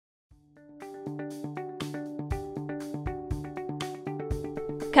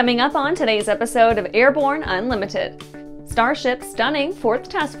Coming up on today's episode of Airborne-Unlimited. Starship stunning 4th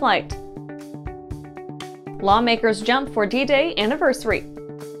test flight. Lawmakers jump for D-Day anniversary.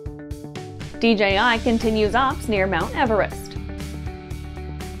 DJI continues ops near Mount Everest.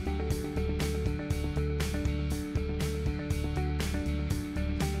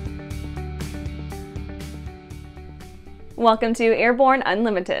 Welcome to Airborne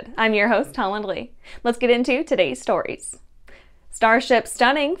Unlimited. I'm your host, Holland Lee. Let's get into today's stories. Starship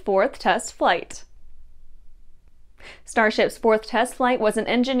stunning 4th test flight. Starship's 4th test flight was an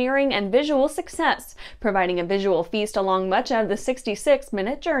engineering and visual success, providing a visual feast along much of the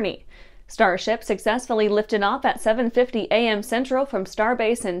 66-minute journey. Starship successfully lifted off at 7:50 a.m. Central from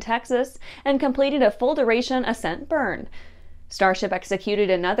Starbase in Texas and completed a full-duration ascent burn. Starship executed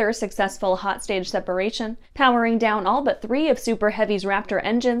another successful hot stage separation, powering down all but 3 of Super Heavy's Raptor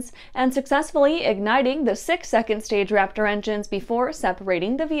engines and successfully igniting the 6 second stage Raptor engines before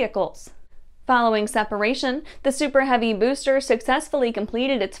separating the vehicles. Following separation, the Super Heavy booster successfully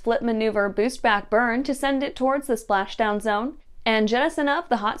completed its flip maneuver boost back burn to send it towards the splashdown zone and jettison up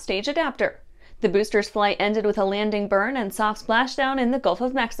the hot stage adapter. The booster's flight ended with a landing burn and soft splashdown in the Gulf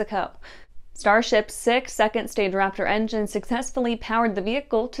of Mexico. Starship's 6 second stage Raptor engine successfully powered the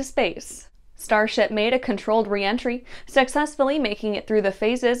vehicle to space. Starship made a controlled re-entry, successfully making it through the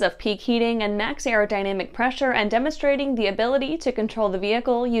phases of peak heating and max aerodynamic pressure and demonstrating the ability to control the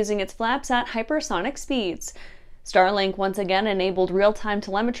vehicle using its flaps at hypersonic speeds. Starlink once again enabled real-time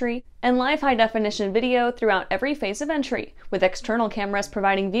telemetry and live high-definition video throughout every phase of entry, with external cameras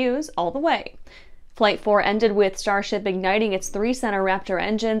providing views all the way. Flight 4 ended with Starship igniting its 3 center Raptor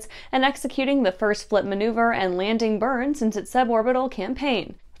engines and executing the first flip maneuver and landing burn since its suborbital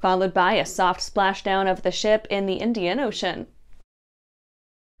campaign, followed by a soft splashdown of the ship in the Indian Ocean.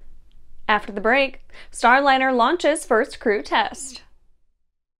 After the break, Starliner launches first crew test.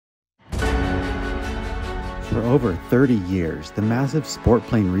 For over 30 years, the massive Sport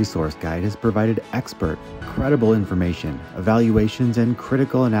Plane Resource Guide has provided expert, credible information, evaluations, and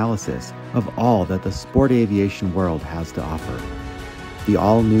critical analysis of all that the sport aviation world has to offer. The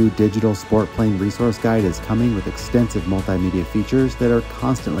all-new digital Sport Plane Resource Guide is coming with extensive multimedia features that are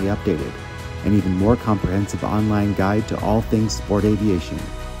constantly updated, an even more comprehensive online guide to all things sport aviation.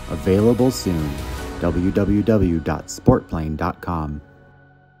 Available soon. www.sportplane.com.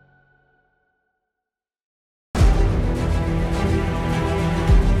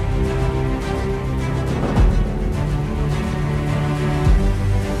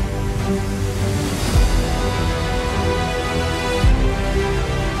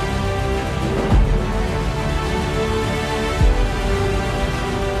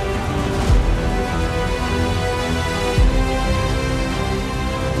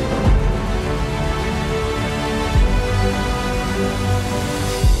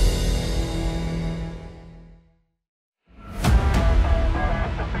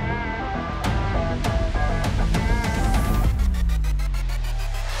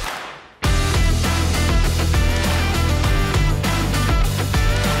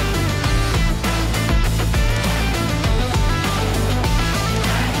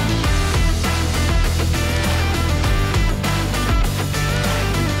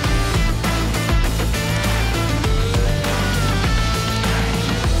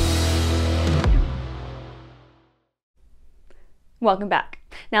 Welcome back.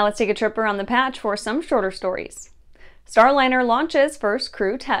 Now let's take a trip around the patch for some shorter stories. Starliner launches first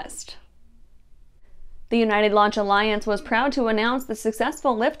crew test. The United Launch Alliance was proud to announce the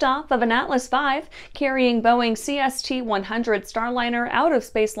successful liftoff of an Atlas V carrying Boeing CST-100 Starliner out of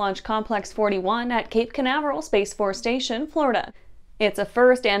Space Launch Complex 41 at Cape Canaveral Space Force Station, Florida. It's a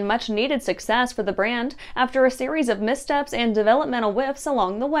first and much-needed success for the brand after a series of missteps and developmental whiffs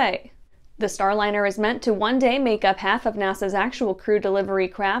along the way. The Starliner is meant to one day make up half of NASA's actual crew delivery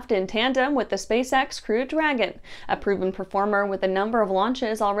craft in tandem with the SpaceX Crew Dragon, a proven performer with a number of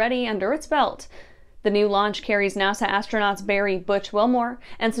launches already under its belt. The new launch carries NASA astronauts Barry "Butch" Wilmore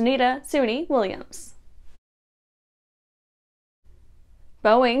and Sunita "Suni" Williams.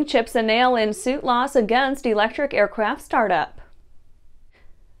 Boeing chips a nail in suit loss against electric aircraft startup.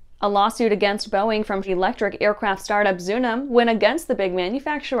 A lawsuit against Boeing from electric aircraft startup Zunum went against the big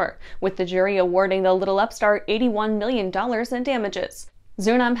manufacturer, with the jury awarding the little upstart $81 million in damages.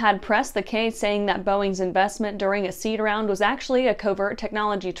 Zunum had pressed the case, saying that Boeing's investment during a seed round was actually a covert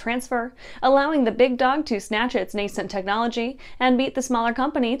technology transfer, allowing the big dog to snatch its nascent technology and beat the smaller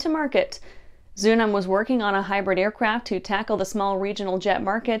company to market. Zunum was working on a hybrid aircraft to tackle the small regional jet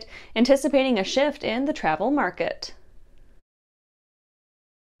market, anticipating a shift in the travel market.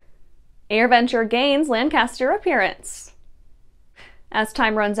 AirVenture gains Lancaster appearance. As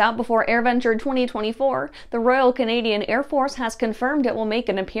time runs out before AirVenture 2024, the Royal Canadian Air Force has confirmed it will make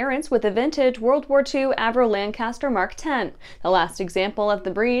an appearance with the vintage World War II Avro Lancaster Mark 10, the last example of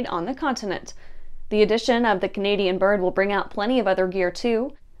the breed on the continent. The addition of the Canadian bird will bring out plenty of other gear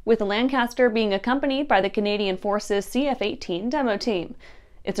too, with the Lancaster being accompanied by the Canadian Forces CF-18 demo team.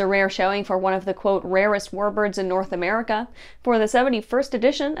 It's a rare showing for one of the, quote, rarest warbirds in North America for the 71st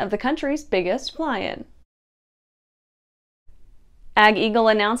edition of the country's biggest fly-in. AgEagle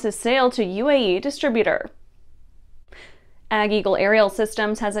announces sale to UAE distributor. AgEagle Aerial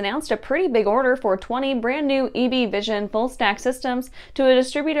Systems has announced a pretty big order for 20 brand new EB Vision full-stack systems to a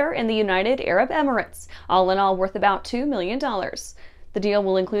distributor in the United Arab Emirates, all in all worth about $2 million. The deal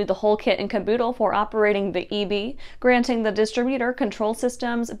will include the whole kit and caboodle for operating the EB, granting the distributor control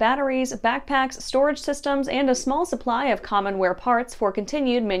systems, batteries, backpacks, storage systems, and a small supply of common wear parts for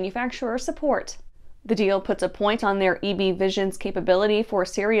continued manufacturer support. The deal puts a point on their EB Vision's capability for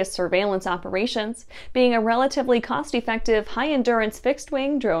serious surveillance operations, being a relatively cost-effective, high-endurance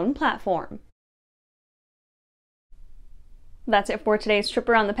fixed-wing drone platform. That's it for today's trip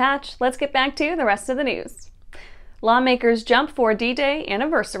around the patch. Let's get back to the rest of the news. Lawmakers jump for D-Day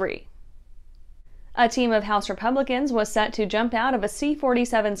anniversary. A team of House Republicans was set to jump out of a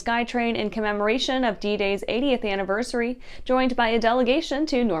C-47 Skytrain in commemoration of D-Day's 80th anniversary, joined by a delegation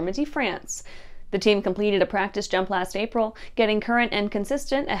to Normandy, France. The team completed a practice jump last April, getting current and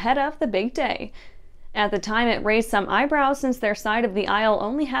consistent ahead of the big day. At the time, it raised some eyebrows since their side of the aisle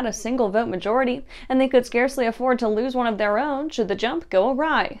only had a single vote majority, and they could scarcely afford to lose one of their own should the jump go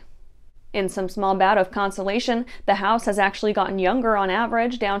awry. In some small bout of consolation, the House has actually gotten younger on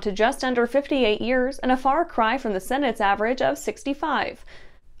average, down to just under 58 years, and a far cry from the Senate's average of 65.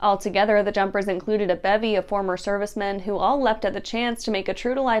 Altogether, the jumpers included a bevy of former servicemen who all leapt at the chance to make a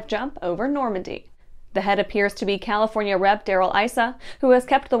true-to-life jump over Normandy. The head appears to be California Rep. Darrell Issa, who has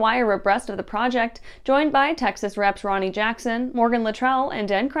kept the wire abreast of the project, joined by Texas Reps Ronnie Jackson, Morgan Luttrell, and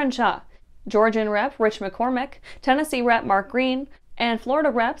Dan Crenshaw, Georgian Rep. Rich McCormick, Tennessee Rep. Mark Green, and Florida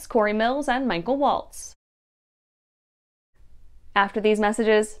Reps. Corey Mills and Michael Waltz. After these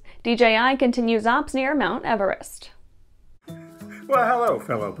messages, DJI continues ops near Mount Everest. Well, hello,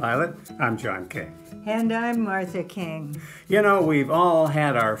 fellow pilot. I'm John King. And I'm Martha King. You know, we've all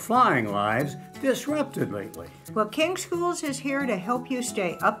had our flying lives disrupted lately. Well, King Schools is here to help you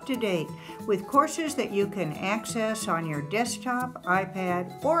stay up to date with courses that you can access on your desktop,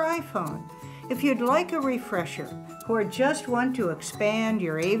 iPad, or iPhone. If you'd like a refresher or just want to expand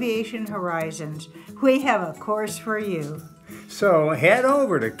your aviation horizons, we have a course for you. So head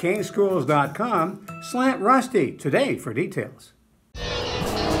over to kingschools.com/rusty today for details.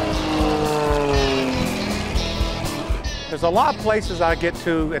 There's a lot of places I get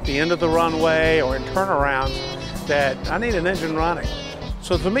to at the end of the runway or in turnarounds that I need an engine running.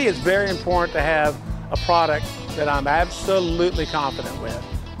 So for me, it's very important to have a product that I'm absolutely confident with.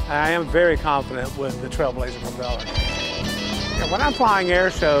 I am very confident with the Trailblazer propeller. And when I'm flying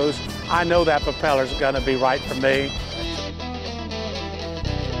air shows, I know that propeller is going to be right for me.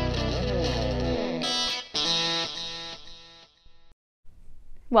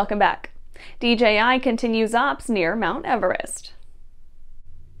 Welcome back. DJI continues ops near Mount Everest.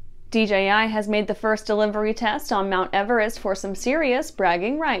 DJI has made the first delivery test on Mount Everest for some serious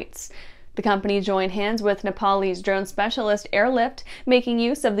bragging rights. The company joined hands with Nepalese drone specialist Airlift, making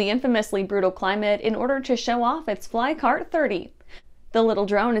use of the infamously brutal climate in order to show off its FlyCart 30. The little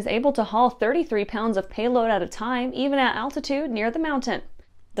drone is able to haul 33 pounds of payload at a time, even at altitude near the mountain.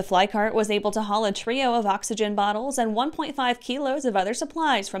 The FlyCart was able to haul a trio of oxygen bottles and 1.5 kilos of other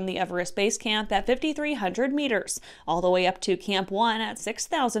supplies from the Everest Base Camp at 5,300 meters, all the way up to Camp 1 at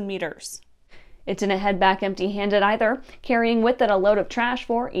 6,000 meters. It didn't head back empty-handed either, carrying with it a load of trash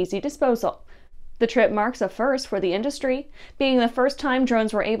for easy disposal. The trip marks a first for the industry, being the first time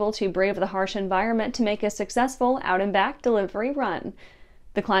drones were able to brave the harsh environment to make a successful out-and-back delivery run.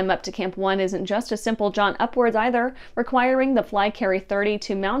 The climb up to Camp 1 isn't just a simple jaunt upwards either, requiring the FlyCarry 30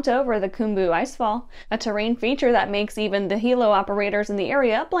 to mount over the Khumbu icefall, a terrain feature that makes even the helo operators in the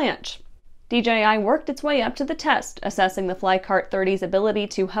area blanch. DJI worked its way up to the test, assessing the FlyCart 30's ability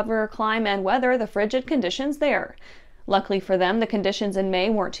to hover, climb, and weather the frigid conditions there. Luckily for them, the conditions in May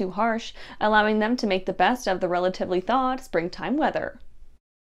weren't too harsh, allowing them to make the best of the relatively thawed springtime weather.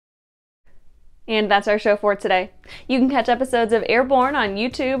 And that's our show for today. You can catch episodes of Airborne on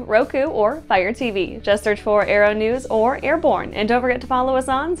YouTube, Roku, or Fire TV. Just search for Aero-News or Airborne, and don't forget to follow us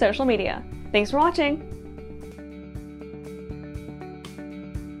on social media. Thanks for watching!